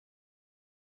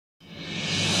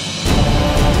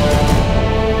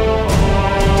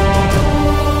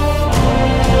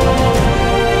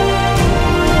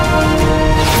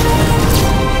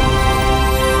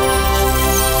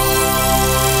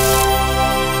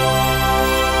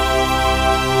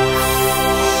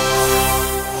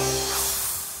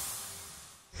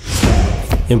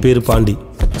என் பேர் பாண்டி,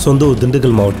 சொந்த ஊர்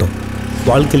திண்டுக்கல் மாவட்டம்.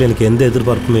 வாழ்க்கையில் எனக்கு எந்த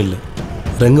எதிர்பார்ப்புமே இல்லை.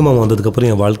 ரெங்கு மாமா வந்ததுக்கப்புறம்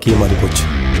என் வாழ்க்கையே மாறி போச்சு.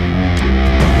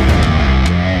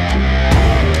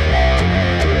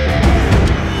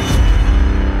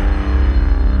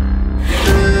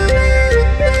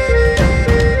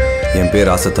 என்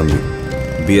பேர் ஆசத்தம்பி,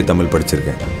 பிஏ தமிழ்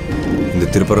படிச்சிருக்கேன். இந்த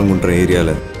திருப்பரங்குன்ற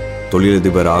ஏரியாவில்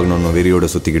தொழிலதிபர் ஆகணும்னு வெறியோட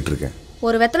சுற்றிக்கிட்டு இருக்கேன்.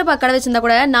 ஒரு வெத்தலைப்பா கடை வச்சிருந்தா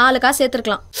கூட 4 காசு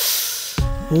சேர்த்துருக்கலாம்.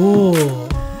 ஓ,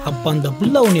 அப்ப அந்த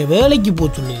புள்ள உன்னை வேலைக்கு போக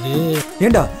சொல்லுது.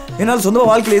 ஏண்டா, என்னால் சொந்த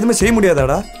வாழ்க்கையில் எதுவுமே செய்ய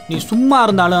முடியாதாடா? நீ சும்மா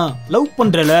இருந்தாலும் லவ்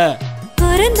பண்றல.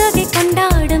 குறுந்தொகை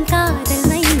கொண்டாடும் காதல்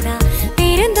மைந்தா,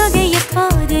 பெருந்தொகை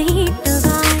எப்போது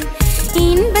ஈட்டுவாய்?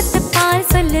 இன்பத்து பால்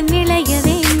சொல்லும் இளைய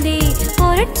வேந்தே,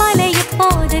 பொருட்பாலை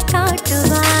எப்போது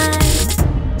காட்டுவாய்?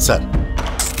 சார்,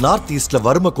 நார்த் ஈஸ்ட்ல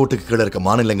வறுமை கோட்டுக்கு கீழே இருக்க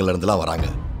மாநிலங்கள்ல இருந்துலாம் வராங்க.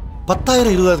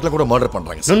 10,000 20,000 கூட மர்டர்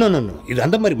பண்றாங்க. இது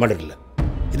அந்த மாதிரி மர்டர் இல்ல,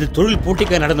 இது தொழில்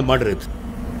போட்டிக்காக நடந்த மர்டர். இது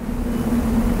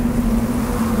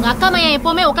உங்க அக்கா மையன்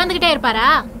எப்பவுமே உட்காந்துக்கிட்டே இருப்பாரா?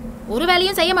 ஒரு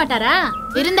வேலையும் செய்ய மாட்டாரா?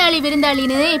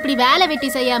 விருந்தாளின்னு இப்படி வேலை வெட்டி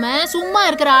செய்யாம சும்மா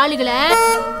இருக்கிற ஆளுகளை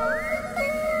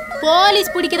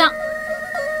போலீஸ் பிடிக்குதான்.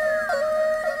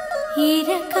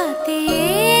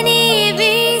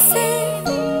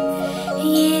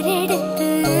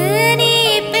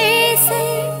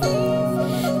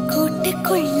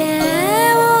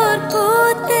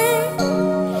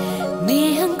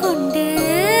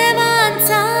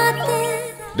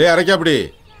 டேய் அரைக்காப்படி,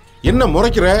 என்ன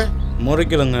முறைக்கிற?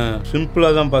 முறைக்கலங்க, சிம்பிளா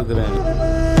தான் பாக்குறேன்.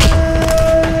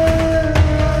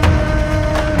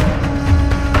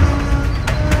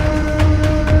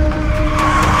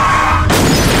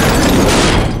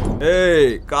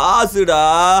 ஏய், காசுடா.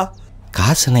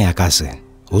 காசுனையா? காசு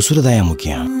உசுறுதாயா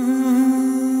முக்கியம்.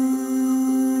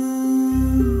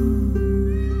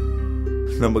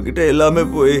 நம்ம கிட்ட எல்லாமே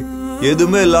போய்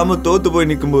எதுவுமே இல்லாம தோத்து போய்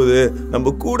நிக்கும்போது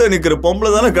நம்ம கூட நிக்கிற பொம்பளை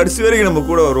தானே கடைசி வரைக்கும் நம்ம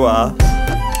கூட வருவா.